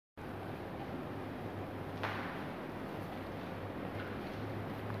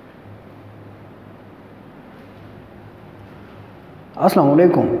Assalamu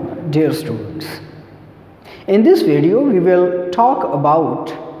alaikum, dear students. In this video we will talk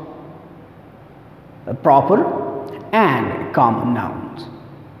about proper and common nouns.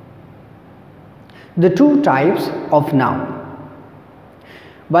 The two types of noun.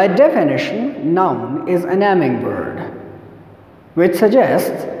 By definition, noun is a naming word which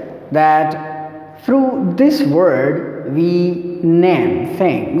suggests that through this word we name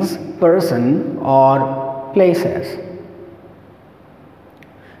things, person or places.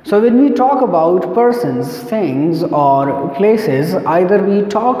 So when we talk about persons, things or places, either we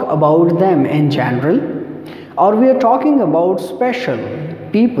talk about them in general or we are talking about special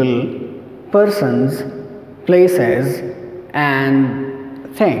people, persons, places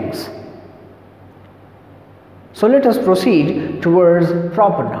and things. So let us proceed towards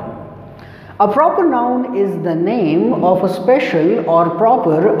proper noun. A proper noun is the name of a special or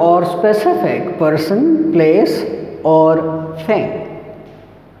proper or specific person, place or thing.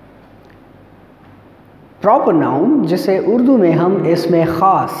 Proper noun जिसे उर्दू में हम इसमें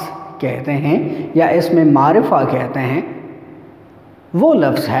ख़ास कहते हैं या इसमें मारिफा कहते हैं, वो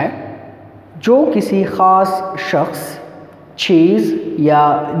लफ्ज़ है जो किसी ख़ास शख्स, चीज़ या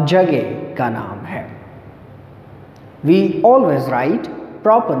जगह का नाम है. We always write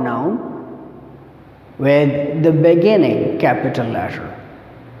proper noun with the beginning capital letter.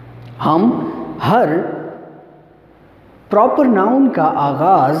 हम हर प्रॉपर नाउन का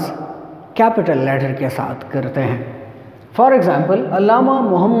आगाज़ कैपिटल लेटर के साथ करते हैं. For example, Allama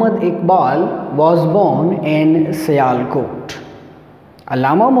Mohammad Iqbal was born in Sialkot.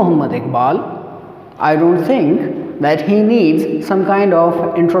 Allama Mohammad Iqbal, I don't think that he needs some kind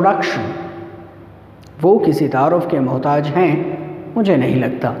of introduction. वो किसी तारुफ के मोहताज हैं, मुझे नहीं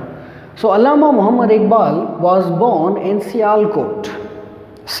लगता. सो अल्लामा Mohammad Iqbal was born in Sialkot.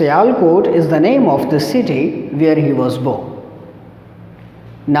 Sialkot is the name of the city where he was born.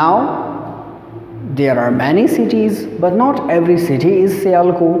 Now, there are many cities, but not every city is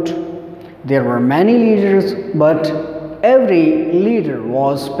Sialkot. There were many leaders, but every leader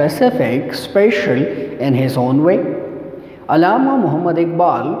was specific, special in his own way. Allama Muhammad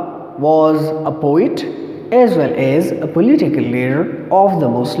Iqbal was a poet as well as a political leader of the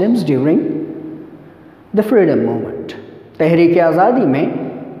Muslims during the freedom movement. तहरीक आज़ादी में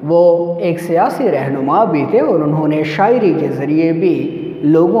वो एक सियासी रहनुमा भी थे और उन्होंने शायरी के ज़रिए भी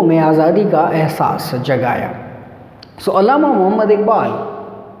लोगों में आज़ादी का एहसास जगाया. सो अल्लामा Mohammad Iqbal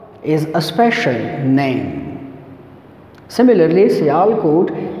is a special name. Similarly, Sialkot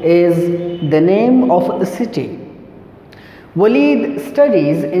is the name of a city. Waleed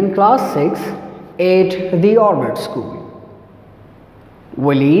studies in class 6 at the Orbit School.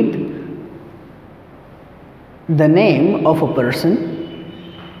 Waleed, the name of a person.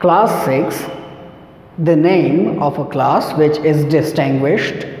 Class 6, the name of a class which is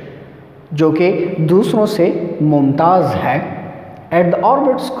distinguished, जो कि दूसरों से मुमताज़ है. At the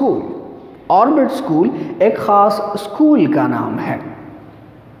Orbit School. Orbit School एक ख़ास school का नाम है.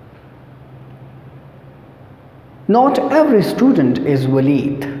 Not every student is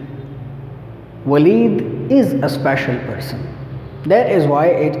Waleed. Waleed is a special person. That is why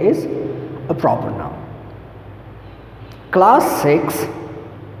it is a proper noun. Class 6,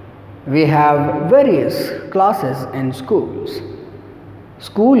 we have various classes in schools.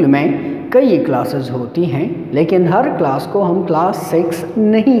 School में कई classes होती हैं, लेकिन हर क्लास को हम क्लास 6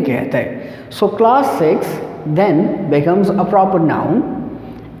 नहीं कहते. So class 6 then becomes a proper noun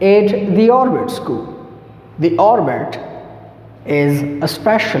at the Orbit School. The Orbit is a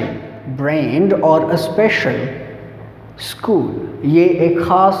special brand or a special school. ये एक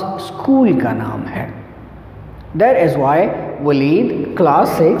ख़ास स्कूल का नाम है. That is why Waleed,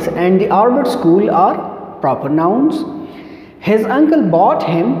 class 6 and the Orbit School are proper nouns. His uncle bought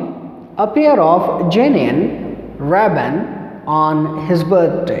him a pair of genuine Ray-Ban on his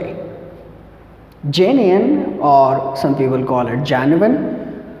birthday. Genuine, or some people call it genuine,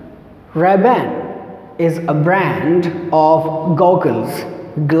 Ray-Ban is a brand of goggles,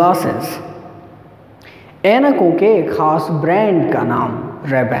 glasses. ऐनकों के एक ख़ास brand का नाम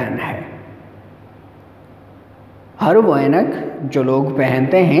Ray-Ban है. हर वो ऐनक जो लोग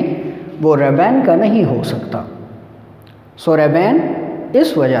पहनते हैं वो Ray-Ban का नहीं हो सकता. सो Ray-Ban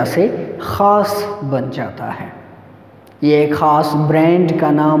इस वजह से ख़ास बन जाता है, ये एक ख़ास ब्रांड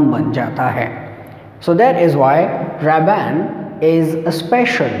का नाम बन जाता है. So that is why Ray-Ban is a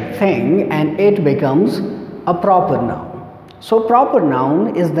special thing and it becomes a proper noun. So proper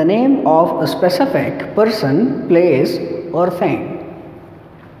noun is the name of a specific person, place or thing.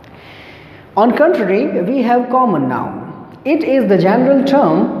 On contrary, we have common noun. It is the general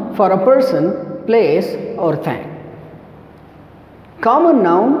term for a person, place or thing. Common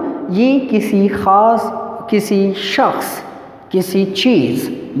noun ये किसी ख़ास, किसी शख्स, किसी चीज़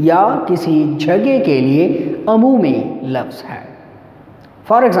या किसी जगह के लिए अमूमी लफ्ज़ है।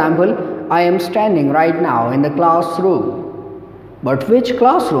 For example, I am standing right now in the classroom. But which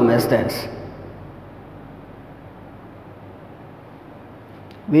classroom is this?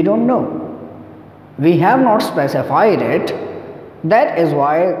 We don't know. We have not specified it. That is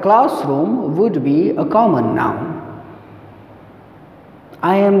why classroom would be a common noun.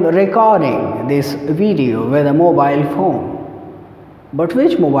 I am recording this video with a mobile phone. But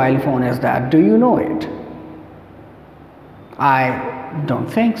which mobile phone is that? Do you know it? I don't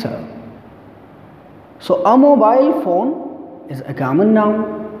think so. So a mobile phone is a common noun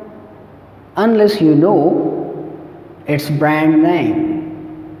unless you know its brand name,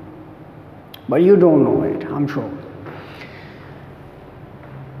 but you don't know it, I'm sure.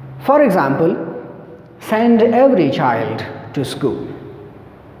 For example, send every child to school.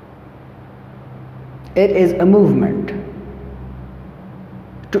 It is a movement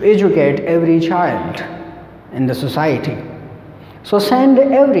to educate every child in the society. So send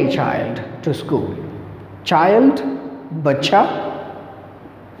every child to school. Child, bacha,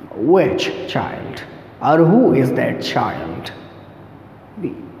 which child or who is that child?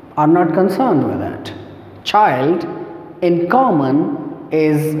 We are not concerned with that. Child in common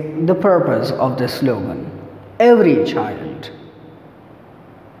is the purpose of the slogan. Every child,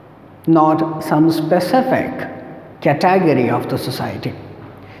 not some specific category of the society.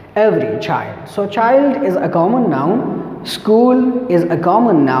 Every child. So child is a common noun. School is a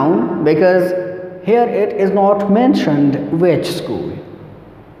common noun because here it is not mentioned which school.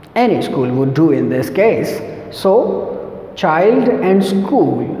 Any school would do in this case. So child and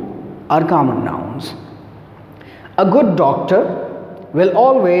school are common nouns. A good doctor will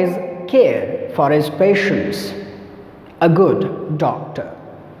always care for his patients. A good doctor.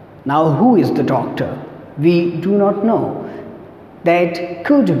 Now who is the doctor? We do not know. That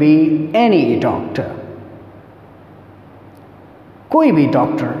could be any doctor. कोई भी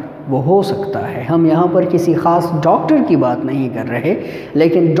doctor वो हो सकता है। हम यहाँ पर किसी ख़ास डॉक्टर की बात नहीं कर रहे,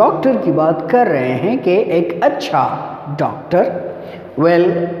 लेकिन डॉक्टर की बात कर रहे हैं कि एक अच्छा doctor will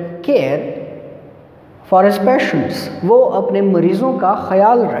care for his patients, वो अपने मरीज़ों का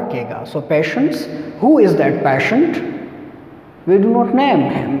ख्याल रखेगा। सो patients, who is that patient? We do not name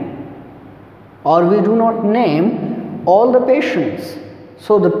him और we do not name all the patients.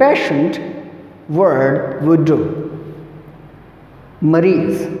 So the patient word would do.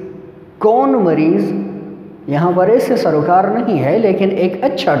 मरीज, कौन मरीज? यहाँ पर ऐसे सरोकार नहीं है, लेकिन एक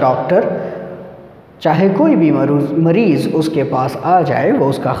अच्छा डॉक्टर चाहे कोई भी मरीज उसके पास आ जाए वो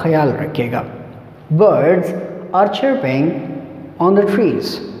उसका ख्याल रखेगा। Birds are chirping on the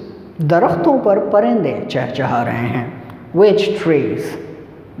trees. दरख्तों पर परिंदे चहचहा रहे हैं। Which trees?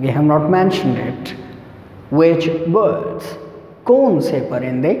 We have not mentioned it. Which birds? कौन से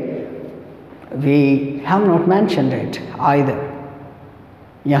परिंदे? We have not mentioned it either.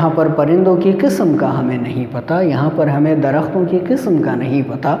 यहाँ पर परिंदों की किस्म का हमें नहीं पता, यहाँ पर हमें दरख्तों की किस्म का नहीं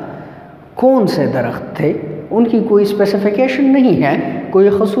पता। कौन से दरख्त थे? उनकी कोई स्पेसिफिकेशन नहीं है, कोई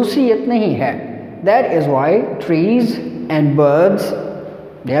खसूसियत नहीं है। That is why trees and birds,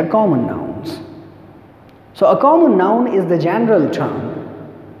 they are common nouns. So a common noun is the general term.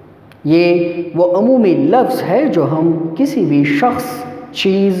 ये वो अमूमी लफ्ज़ है जो हम किसी भी शख्स,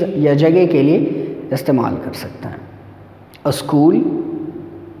 चीज़ या जगह के लिए इस्तेमाल कर सकते हैं। A school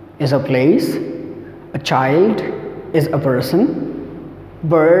is a place, a child is a person,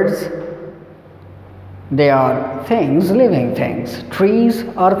 birds, they are things, living things, trees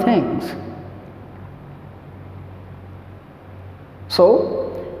are things. So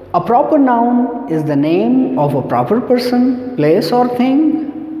a proper noun is the name of a proper person, place or thing.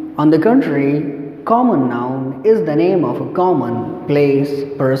 On the contrary, common noun is the name of a common place,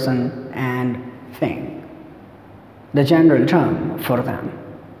 person and thing, the general term for them.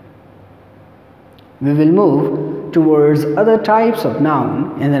 We will move towards other types of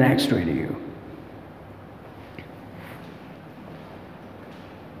noun in the next video.